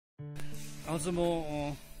आज म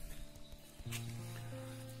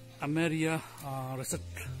Amaira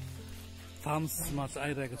Resorts Farms मा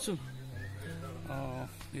चाहिँ आइरहेको छु।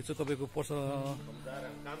 यो चाहिँ तपाईको पर्छ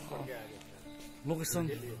लोकेसन।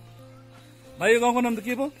 भाइ यो गाउँको नाम त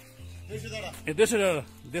के भयो?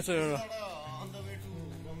 Dewsay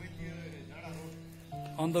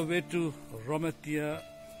on the way to Rameetey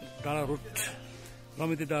Dara route.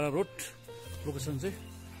 Rameetey Dara route location चाहिँ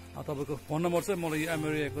तपाईको फोन नम्बर चाहिँ मलाई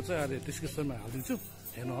Amaria को चाहिँ अहिले डिस्क्रिप्सनमा हाल्दिन्छु,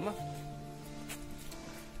 हेर्नु होला।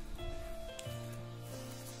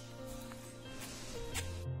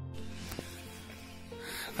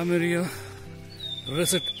 Amaira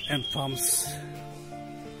Resorts and Farms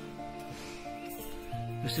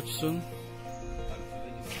reception.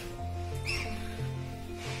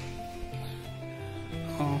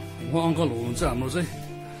 उहाँ अङ्कल हुनुहुन्छ हाम्रो चाहिँ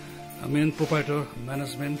main proprietor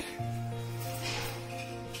management.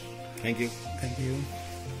 Thank you. Thank you.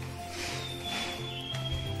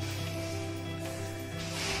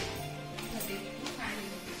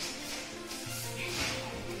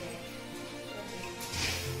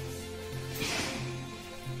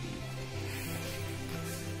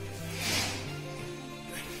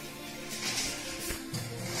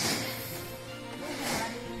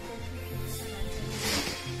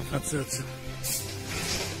 That's it.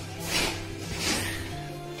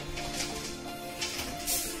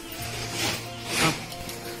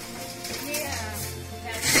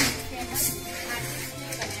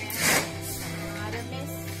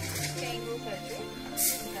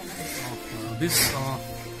 This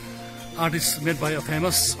art is made by a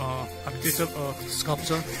famous architecture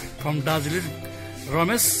sculptor from Darjeeling,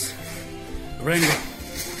 Rameetey.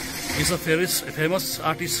 He's a famous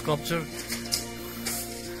artist sculptor.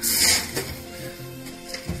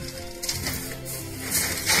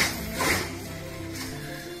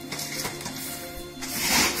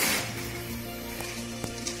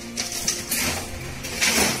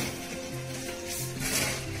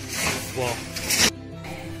 Wow.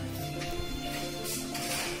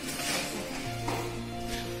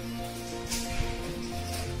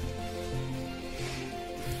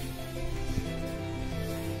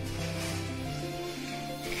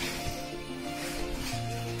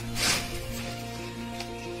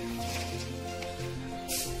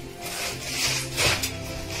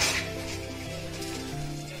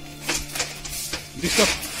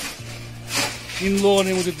 Disturb in लोगों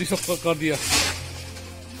ने मुझे disturb कर दिया।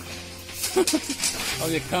 अब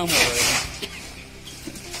ये काम हो रहा है।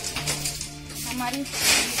 हमारी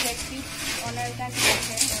ओनर का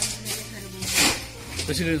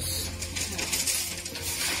रेसिडेंस।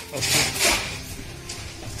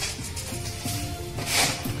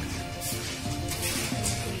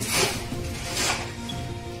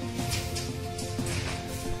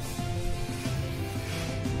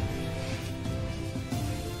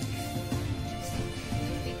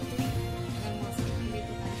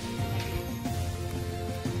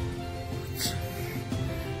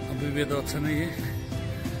 वेदर अच्छा नहीं है।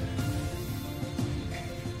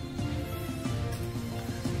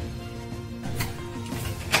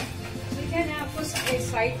 आपको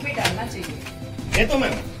साइड पे डालना चाहिए। ये तो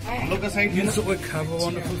मैम हम लोग का साइड है ना। So we have a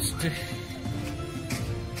wonderful stay.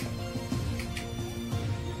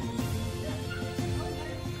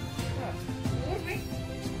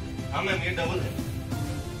 हाँ मैम ये डबल है।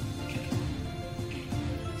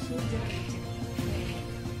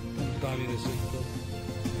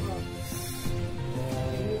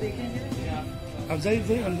 अब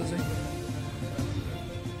जाइए अंदर जाइए।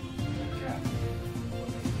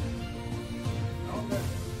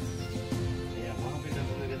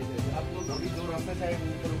 आप लोग अभी दो रास्ता शायद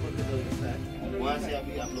ऊपर से चलता है, वहाँ से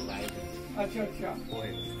अभी आप लोग आए थे। अच्छा वो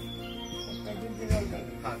है।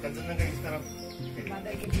 हाँ कंचनजंगा इस तरफ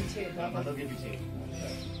माता के पीछे। हाँ माता के पीछे।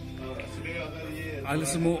 अगर ये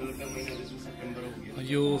सितंबर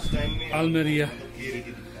यो Amaria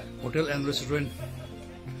होटल एन्ड रेस्टुरेन्ट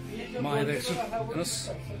मा आइरहेको छु। हेर्नुहोस्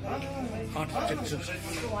आर्किटेक्चर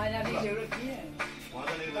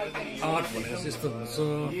आर्ट भनेको चाहिँ यस्तो हुन्छ।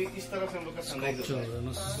 स्कल्पचर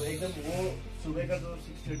हेर्नुहोस्। एकदम वो सुबह का जो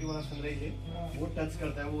 6:30 वाला सनराइज है वो टच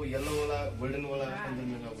करता है, वो येलो वाला गोल्डन वाला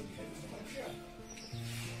कंचनजंगा को दिखाई।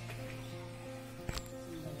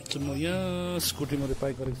 म यहाँ स्कुटीमा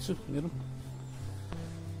रिपायर गरेको छु। मेरो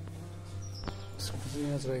स्कुटी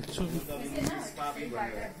यहाँ राखेको छु।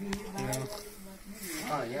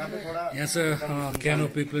 यहाँ चाहिँ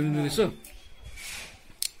क्यानोपी पनि रहेछ।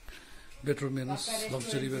 बेडरुम हेर्नुहोस्,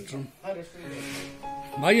 लग्जरी बेडरुम।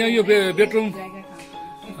 भाइ यहाँ यो बेडरुम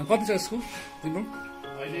कति छ यसको तिम्रो?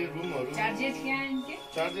 अहिले रूमहरु चार्जेस क्या है इनके?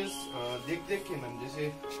 चार्जेस देख के मैम, जैसे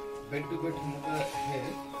बेड टू बेड है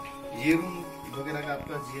ये रूम वगैरह का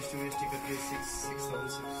आपका GST करके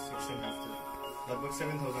 6,600 लगभग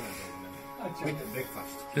 7,000 आ जाएगा विद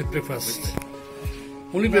ब्रेकफास्ट।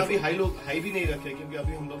 ओनली अभी हाई भी नहीं रखे क्योंकि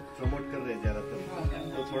अभी हम लोग प्रमोट कर रहे हैं ज्यादातर,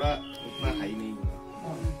 तो थोड़ा उतना हाई नहीं हुआ।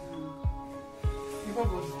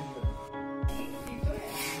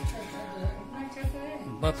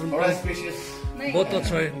 बाथरूम थोड़ा स्पेशियस, बहुत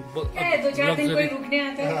अच्छा है। 2-4 दिन कोई रुकने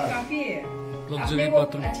आता है तो काफी है। लग्जरी आपने वो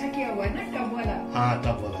बाथरूम। अच्छा किया हुआ है ना टब वाला। हाँ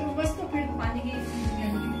टब वाला। तो बस तो फिर पानी की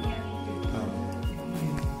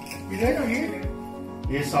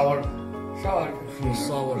ये शावर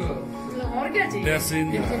और क्या चाहिए?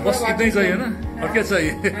 बेसिन, बस इतना ही चाहिए ना, और क्या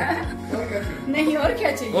चाहिए? नहीं और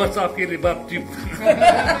क्या चाहिए? बस आपके लिए बात ट्यूब।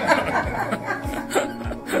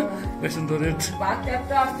 बेसिन तो रेट बात करते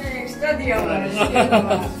तो आपने एक्स्ट्रा दिया हुआ है।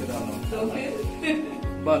 तो फिर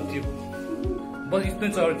बात ट्यूब बस इतने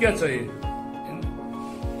चाहिए, और क्या चाहिए?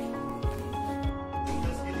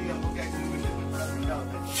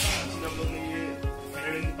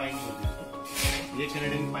 ये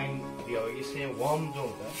कैनेडियन पाइन दिया हुआ है, इसमें वार्म जो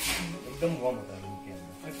होता है एकदम वार्म होता है रूम के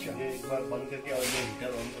अंदर। अच्छा, ये एक बार बंद करके और ये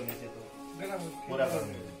हीटर ऑन करने से तो पूरा गर्म हो जाता है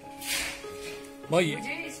भाई।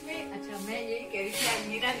 मुझे इसमें अच्छा मैं यही कह रही थी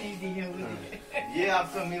अलमीरा नहीं दी है मुझे। ये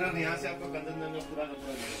आपका मिरर यहाँ से आपको कंचनजंगा पूरा का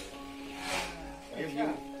पूरा मिलेगा।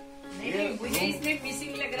 नहीं मुझे इसमें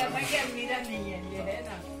मिसिंग लग रहा था कि अलमीरा नहीं है, ये है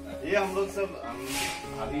ना। ये हम लोग सब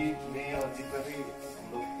अभी मैं और जितना भी हम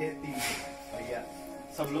लोग थे 3 भैया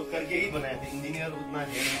सब लोग करके ही बनाए थे। इंजीनियर उतना है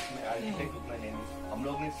नहीं इसमें, आर्किटेक्ट उतना है नहीं, हम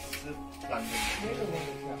लोग ने सिर्फ प्लान किया।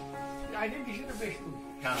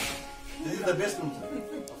 हाँ, this is the best room sir.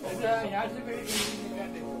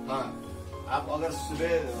 हाँ, आप अगर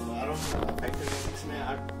सुबह अराउंड 5-6 में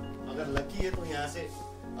अगर लकी है तो यहाँ से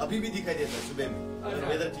अभी भी दिखाई देता है सुबह में, अगर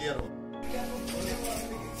वेदर क्लियर हो।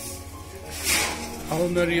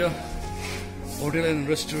 Amaria hotel and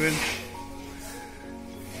restaurant,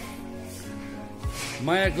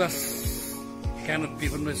 Maya glass क्यानोपी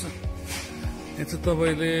पनि रहेछ। यहाँ चाहिँ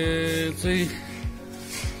तपाईँले चाहिँ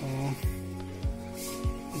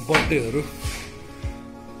बर्थडेहरू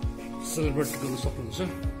सेलिब्रेट गर्न सक्नुहुन्छ।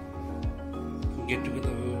 गेट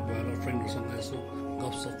टुगेदर भएर फ्रेन्डहरूसँग यसो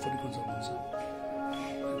गफसफ पनि गर्न सक्नुहुन्छ।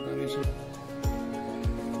 दामी छ।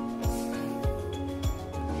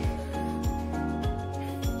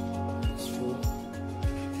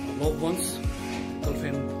 लभ वन्स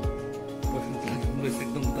गर्लफ्रेन्ड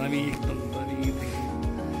एकदम दामी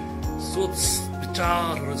सोच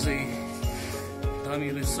विचारहरू चाहिँ दामी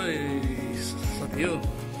रहेछ साथी हो।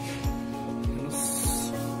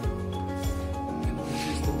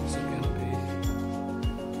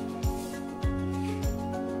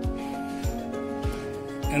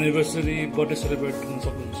 एनिभर्सरी बर्थडे सेलिब्रेट गर्न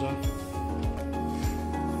सक्नुहुन्छ।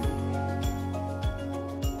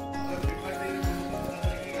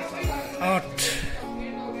 आर्ट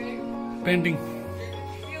पेन्टिङ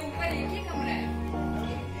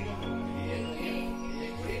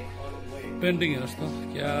पेन्टिङ हेर्नुहोस् त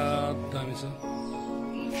क्या दामी छ।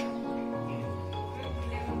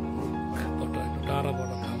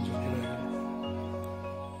 डाराबाट काम सकिरहेको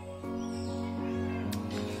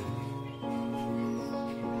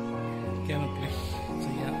क्यानोपी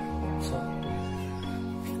चाहिँ यहाँ छ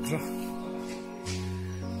भित्र।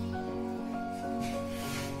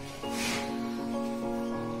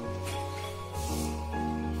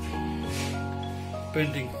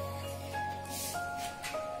 पेन्टिङ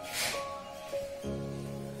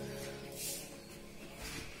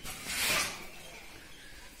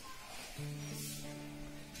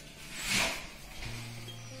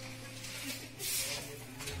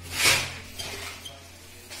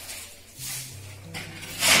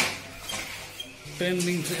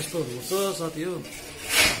पेन्टिङ चाहिँ यस्तो हुन्छ साथी हो।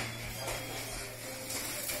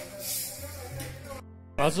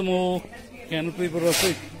 आज म क्यानोपीबाट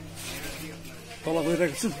चाहिँ तल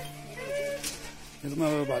गइरहेको छु। यसमा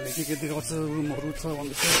अब भाले के देखाउँछ, रुमहरू छ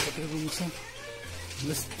भन्दैछ, कति रुम छ।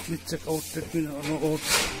 Let's check out, let me know out.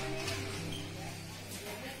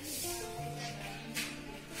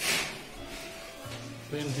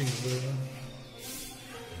 Painting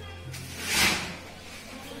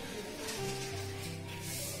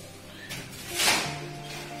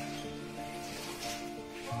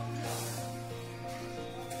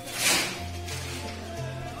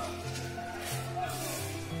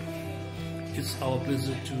It's our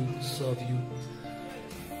pleasure to serve you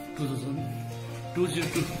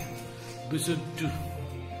 2002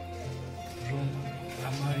 from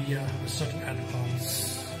Amaria Resorts Farms.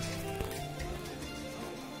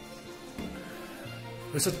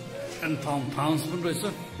 Resort and Farms पनि रहेछ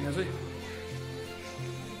यहाँ चाहिँ।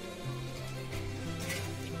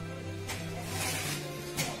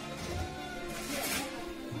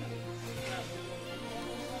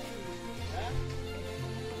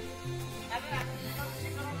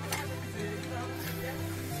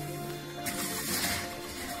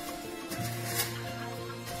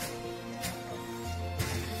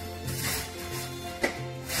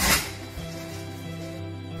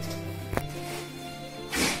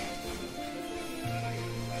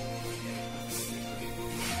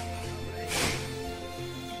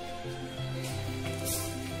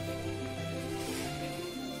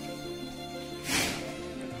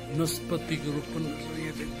 नस्पतिको रुख पनि छ।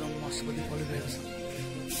 यो चाहिँ एकदम नस्पति फलिरहेको छ।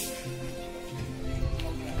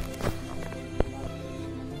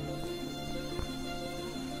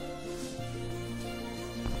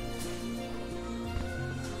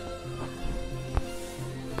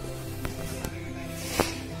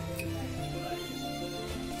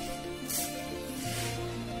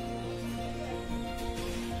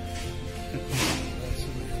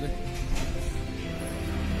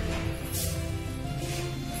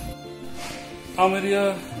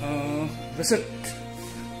 Amaria Resorts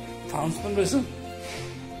Farms पनि रहेछ।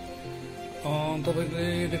 तपाईले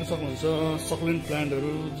देख्न सक्नुहुन्छ सकुलेन्ट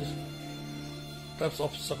प्लान्टहरु, टाइप्स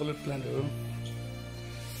अफ सकुलेन्ट प्लान्टहरु,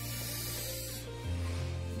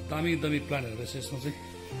 दामी दामी प्लान्टहरु रहेछ यसमा चाहिँ।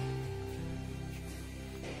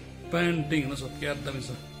 पेन्टिङ हेर्नुस् क्या दामी छ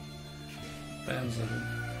प्लान्ट्सहरु।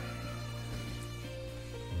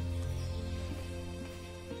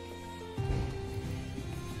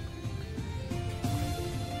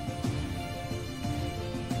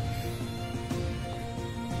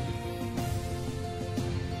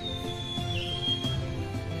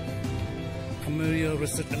 Amaira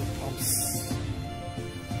Resorts Farms.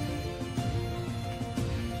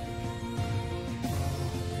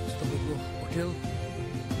 Hotel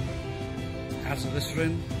has a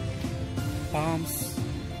restaurant, farms,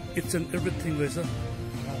 it's and everything.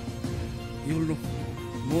 You will know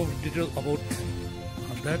more detail about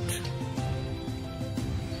that.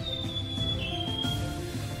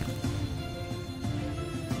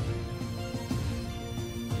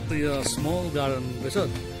 A small garden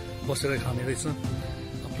resort. बसेर खाने रहेछ।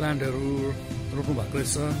 प्लान्टहरु रोप्नु भएको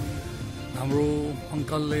रहेछ। हाम्रो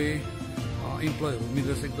अंकलले इम्प्लोयहरु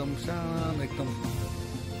मिलेर एकदम सानो एकदम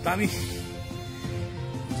दामी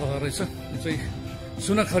जग्गा रहेछ। यो चाहिँ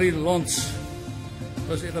सुनाखरी लन्च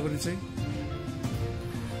रहेछ। यता पनि चाहिँ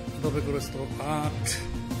तपाईको यस्तो आर्ट,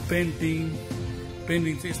 पेन्टिङ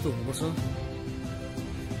चाहिँ यस्तो हुनुपर्छ।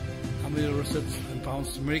 Amaira Resorts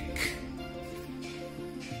Farms Mirk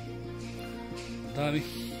दामी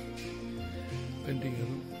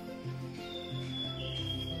पेन्टिङहरु।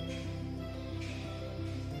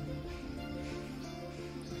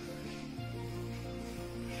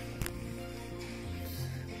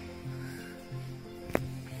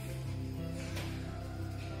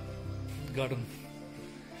 Garden,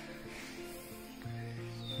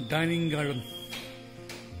 dining garden,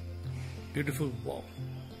 beautiful. Wow,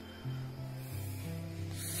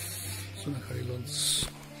 सुनाखरी लन्च।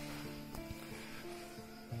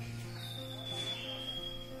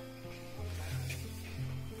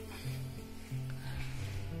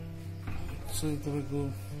 तपाईको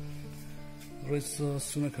रहेछ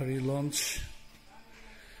सुनाखरी lunch,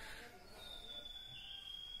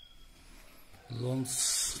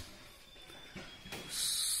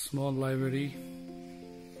 small library,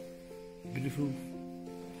 beautiful.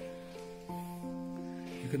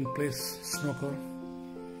 You can place snorkel,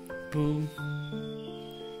 pool,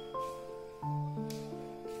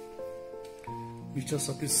 Mr.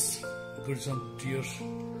 Satish Gurjan deer.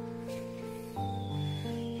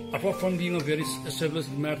 Apart from being a very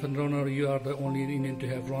established marathon runner, you are the only Indian to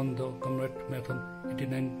have run the Comrade Marathon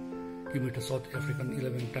 89 km South African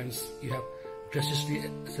 11 times. You have graciously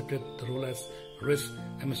accepted the role as race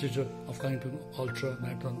ambassador of Kanchenjunga Ultra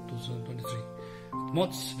Marathon 2023.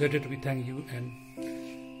 Much delighted we thank you and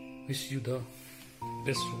wish you the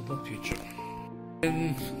best for the future.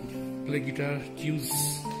 And play guitar, tunes,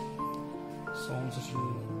 sound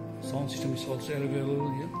system is also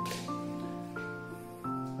available here.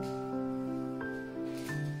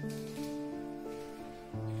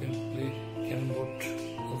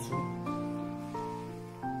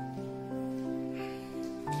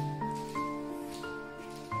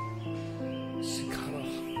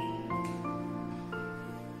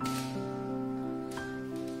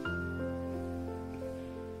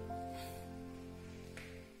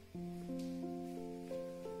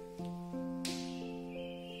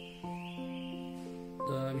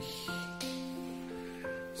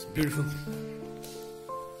 It's beautiful.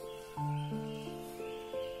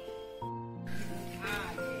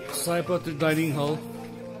 Cyber dining hall,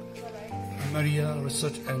 Amaria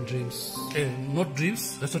Research and Dreams. Not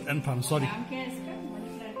Dreams, Research and Farm. Sorry.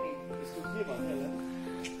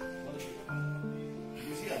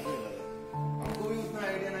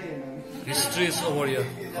 History is over here.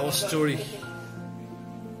 Our story.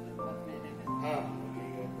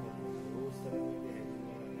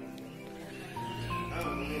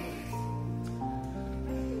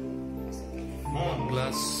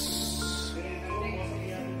 Glass.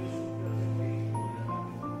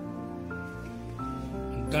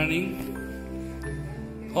 Dining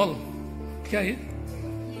hall. क्या है?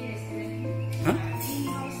 Huh?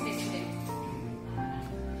 In-house restaurant.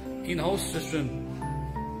 In-house restaurant.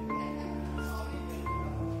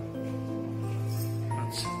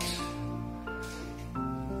 अच्छा, अच्छा।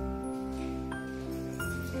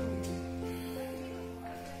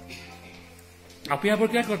 आप यहाँ पर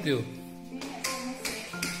क्या करते हो?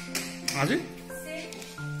 हाँ जी?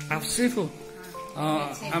 आप सेफ हो?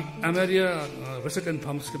 अमेरिया रेस्टोरेंट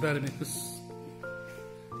फार्म्स के बारे में कुछ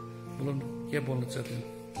बोलो, क्या बोलना चाहते हो?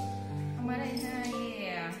 हमारा यहाँ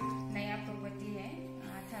ये नया प्रॉपर्टी है,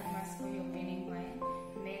 थर्मास को ओपनिंग हुआ है।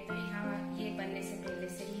 मैं तो यहाँ ये बनने से पहले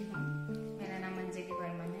से ही हूँ। मेरा नाम अंजलि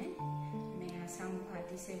बर्मन है, मैं आसाम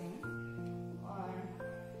गुवाहाटी से हूँ। और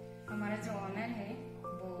हमारा जो ऑनर है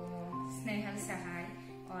वो स्नेहल सहाय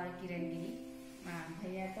और किरण गिरी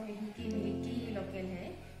भैया, तो इनकी मिरिक की लोकल है,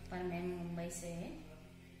 पर मैं मुंबई से है।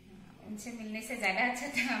 उनसे मिलने से ज्यादा अच्छा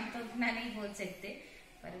था, हम तो उतना नहीं बोल सकते,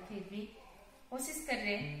 पर फिर भी कोशिश कर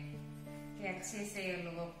रहे हैं कि अच्छे से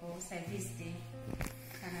लोगों को सर्विस दे,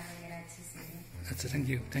 खाना वगैरह अच्छे से दे। अच्छा, thank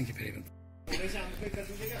you very much.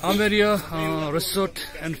 अमेरिया resort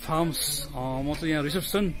and farms, म चाहिँ यहाँ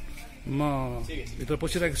रिसेप्सनमा भित्र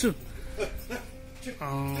पसिरहेको छु।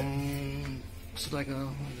 So like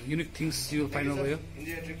unique things you will find over here.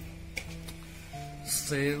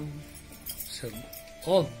 Sail,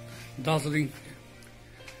 all Darjeeling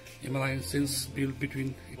Himalayan sails built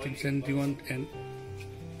between 1871 and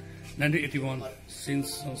 1981.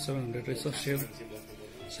 Since 700, it's a sail,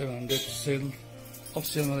 700 sail of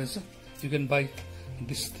sail Malaysia. You can buy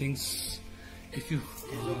these things if you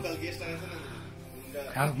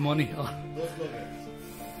have money.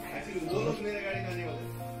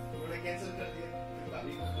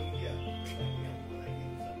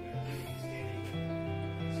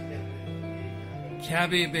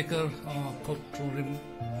 Cabbie Baker, Koturim,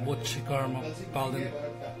 Bochikarma, Palden,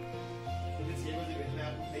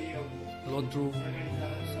 Lodru.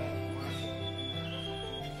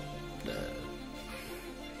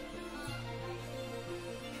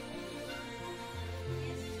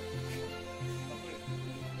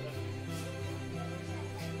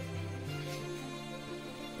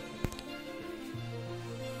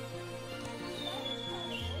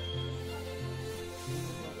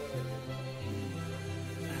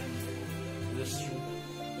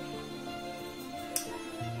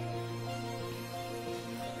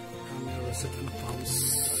 Amaira Resorts Farms.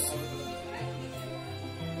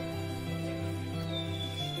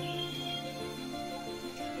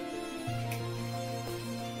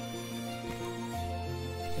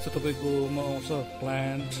 So तपाईँकोमा आउँछ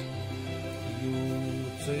plant, यो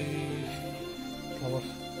चाहिँ flower,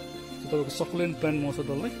 तपाईँको succulent प्लान्टमा आउँछ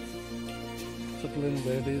डल्लै, succulent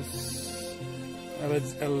varieties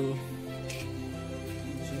L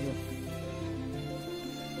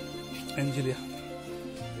Angelia,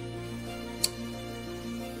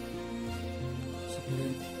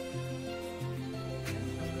 succulent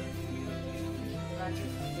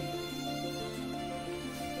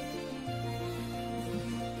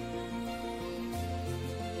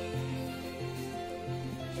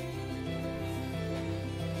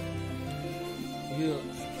यो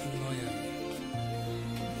नयाँ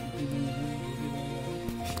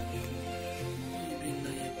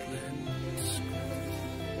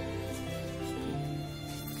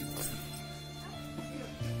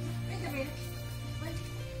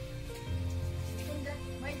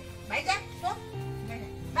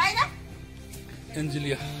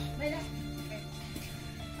Angelia.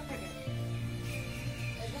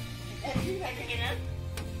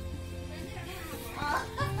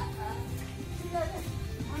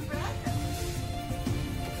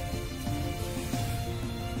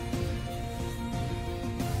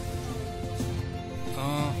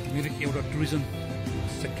 Mirik एउटा टुरिज्म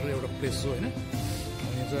सेक्टर एउटा प्लेस हो होइन,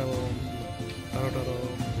 यहाँ चाहिँ अब टाढो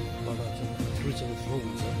टाढोबाट चाहिँ टुरिस्टहरू फ्लो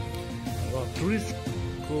हुन्छ र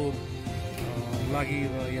टुरिस्टको लागि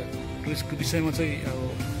र यहाँ टुरिस्टको विषयमा चाहिँ अब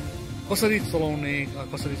कसरी चलाउने,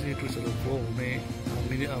 कसरी चाहिँ टुरिस्टहरू फ्लो हुने,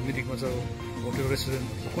 मिरिकमा चाहिँ होटेल रेस्टुरेन्ट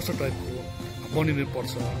कस्तो टाइपको बनिनु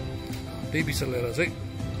पर्छ, त्यही विषय लिएर चाहिँ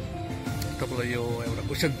तपाईँलाई यो एउटा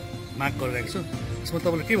क्वेसन मार्क गरिरहेको छु। यसमा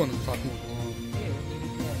तपाईँले के भन्नु सक्नु?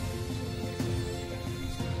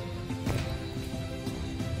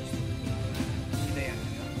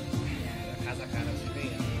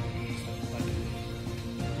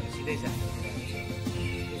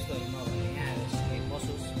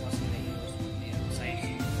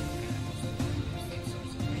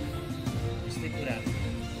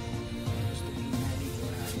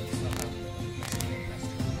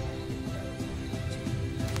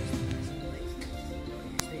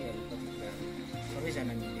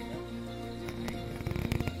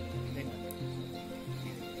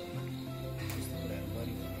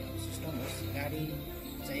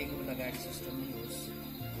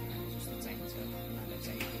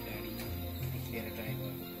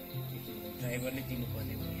 ड्राइभरले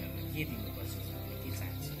दिनुपर्ने उनीहरूले के दिनुपर्छ उनीहरूले के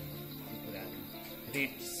चाहन्छ त्यो कुरा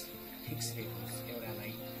रेट फिक्स रेट होस्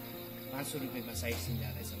एउटालाई 500 रुपियाँमा साइट सिन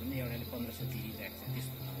जाँदैछ भने एउटाले 1500 दिइरहेको छ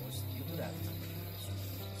त्यस्तो नहोस् यो कुराहरू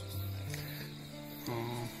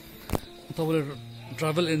तपाईँले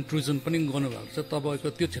ट्राभल एन्ड टुरिज्म पनि गर्नुभएको छ तपाईँको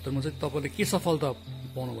त्यो क्षेत्रमा चाहिँ तपाईँले के सफलता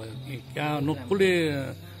पाउनुभयो कहाँ कसले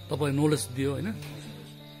तपाईँलाई नलेज दियो होइन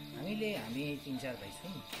हामी 3-4 भाइ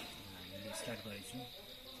छौँ हामीले start गरेछौँ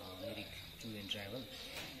Mirik tour and travel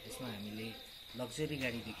यसमा हामीले लग्जरी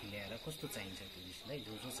गाडीदेखि ल्याएर कस्तो चाहिन्छ टुरिस्टलाई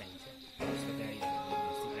जो चाहिन्छ त्यस्तो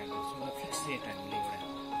गाडीहरू राख्छौँ र फिक्स रेट हामीले एउटा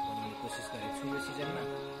बनाउने कोसिस गरेको छौँ यो सिजनमा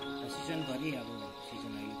सिजनभरि अब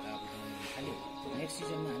सिजन अहिले त अब जानु थाल्यो नेक्स्ट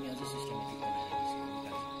सिजनमा हामी अझै सिस्टमेटिक बनाएर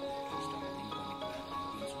टुरिस्टहरूलाई दिनुपर्ने कुराहरू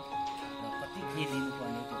दिन्छौँ र कति के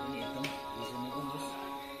दिनुपर्ने त्यो पनि एकदम रिजनेबल होस्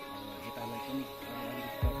यतालाई पनि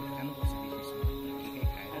अलिकति प्रफिट खानुपर्छ बिजनेसमा ठिकै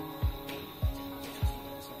खाएर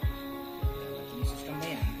जुन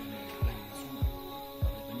सिस्टममै हामी प्लानमा छौँ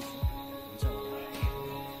तपाईँ पनि हुन्छ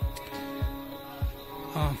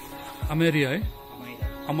Amaria है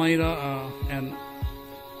Amaira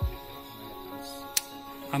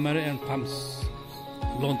and Farms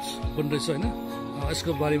लन्च पनि रहेछ होइन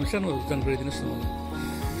यसको बारेमा सानो जानकारी दिनुहोस् न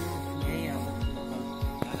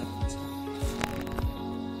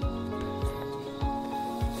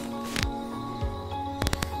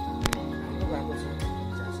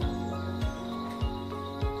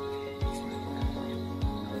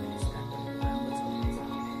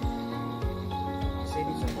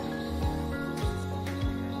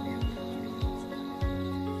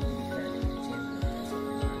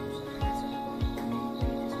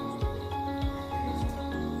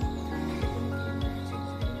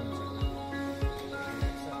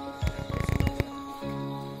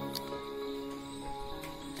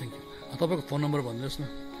तपाईँको फोन नम्बर भनिदिनुहोस् न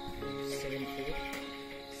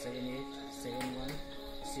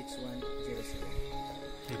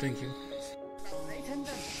 7478716107 थ्याङ्क यू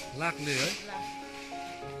लाखले है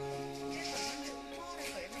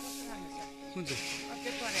कुन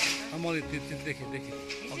चाहिँ मैले त्यो देखेँ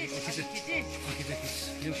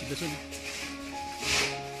यो खिच्दैछु नि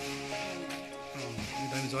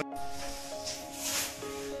दामी छ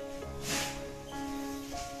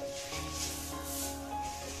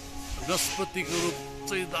नस्पतिको रुख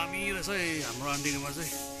चाहिँ दामी रहेछ है हाम्रो आन्टीकोमा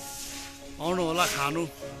चाहिँ आउनु होला खानु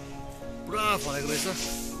पुरा फलेको रहेछ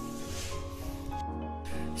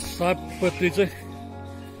सयपत्री चाहिँ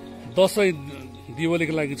दसैँ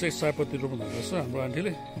दिवालीको लागि चाहिँ सयपत्री रोप्नु भएको रहेछ हाम्रो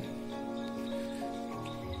आन्टीले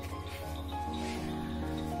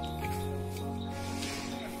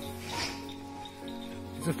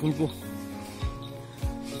चाहिँ फुलको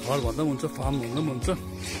घर भन्दा पनि हुन्छ फार्म भन्दा पनि हुन्छ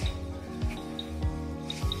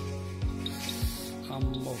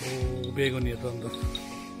बेगुनिया त अन्त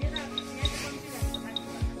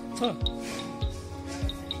छ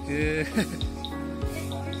ए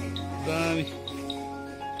दामी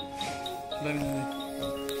दामी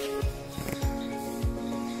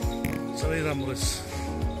सबै राम्रो रहेछ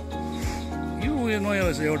यो नयाँ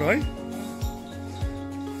रहेछ एउटा है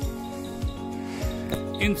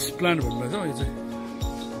इन्च प्लान्ट भन्नुभएछ यो चाहिँ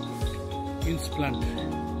इन्च प्लान्ट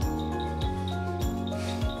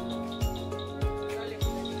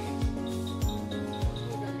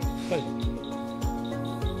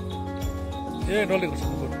ए डलेको छ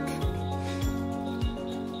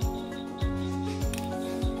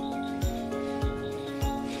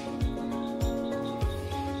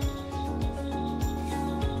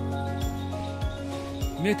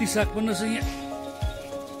मेथी साग पनि रहेछ यहाँ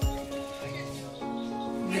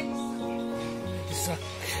मेथी साग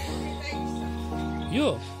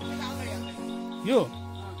यो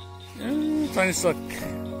चाइनिज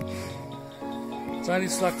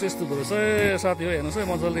साग चाहिँ यस्तो हुँदो रहेछ साथी हो हेर्नुहोस् है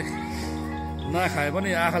मजाले नखाए पनि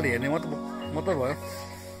आँखाले हेर्ने मात्र भयो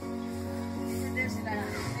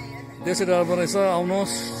देशी डाँडा रहेछ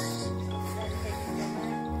आउनुहोस्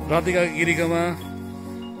रातिका गिरिकामा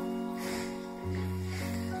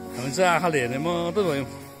हामी चाहिँ आँखाले हेर्ने मात्रै भयो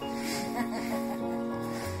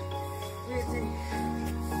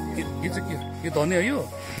यो चाहिँ के यो धनिया यो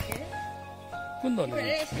कुन धनिया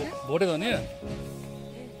भोटे धनिया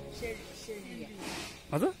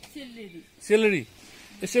हजुर सेलेरी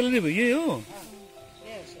ए सेलेरी भयो यही हो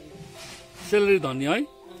सेलेरी धनिया है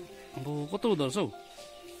अब कत्रो हुँदो रहेछ हौ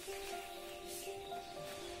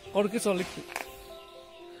अरू के छ अलिक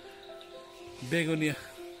बेगोनिया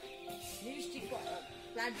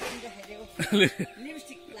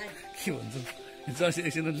के भन्छ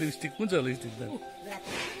एकछिन लिपस्टिक कुन चाहिँ लिपस्टिक त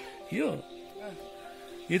यो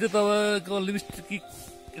त तपाईँको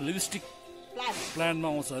लिपस्टिक प्लान्टमा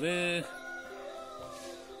आउँछ अरे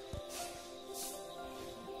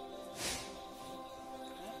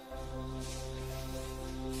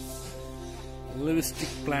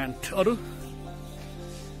लिपस्टिक प्लान्ट अरू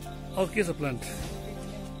के छ प्लान्ट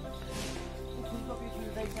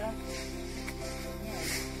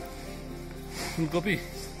फुलकोपी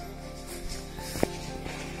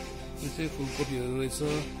यो चाहिँ फुलकोपीहरू रहेछ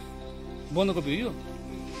बन्दकोपी हो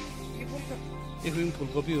यो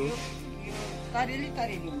फुलकोपी हो तरेली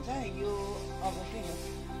हुन्छ यो अब के हो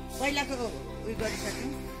पहिलाको उयो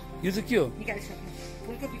गरिसक्यौँ यो चाहिँ के हो निकालिसक्यौँ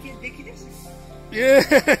फुलकोपी के देखिरहेछ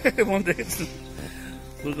ए म देखेको छु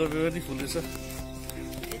फुलकोपी पनि फुलेछ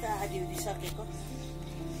यता आधी सकेको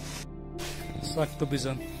सागको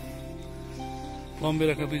बिजन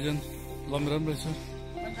लम्बेराको बिजन लम्बेरा पनि रहेछ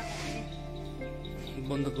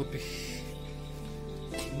बन्दकोपी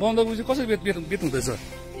चाहिँ कसरी बेच्नु हुँदैछ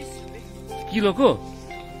किलोको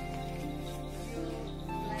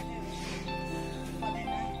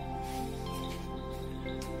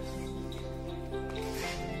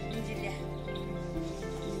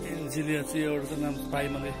एन्जिलिया चाहिँ एउटा चाहिँ नाम पाएँ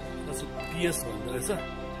मैले पिएस भन्दो रहेछ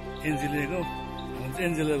एन्जिलियाको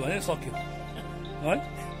एन्जिलिया भने सक्यो है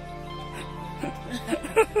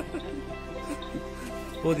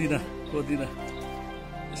पोदिना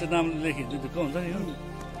यसो नाम लेखिन्छ ढुक्क हुन्छ नि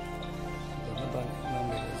नाम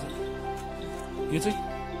लेखेको यो चाहिँ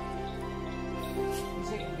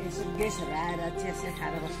गेसहरू आएर चिया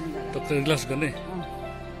खाएर बस्नु डक्टर रिल्याक्स गर्ने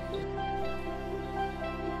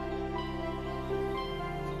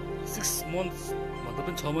 6 months भन्दा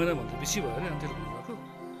पनि 6 महिना भन्दा बेसी भयो अरे अन्तिर भन्नुभएको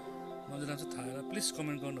मैले नाम चाहिँ थाहा होइन प्लिज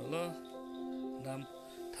कमेन्ट गर्नु होला नाम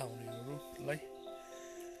थाहा हुनेहरूलाई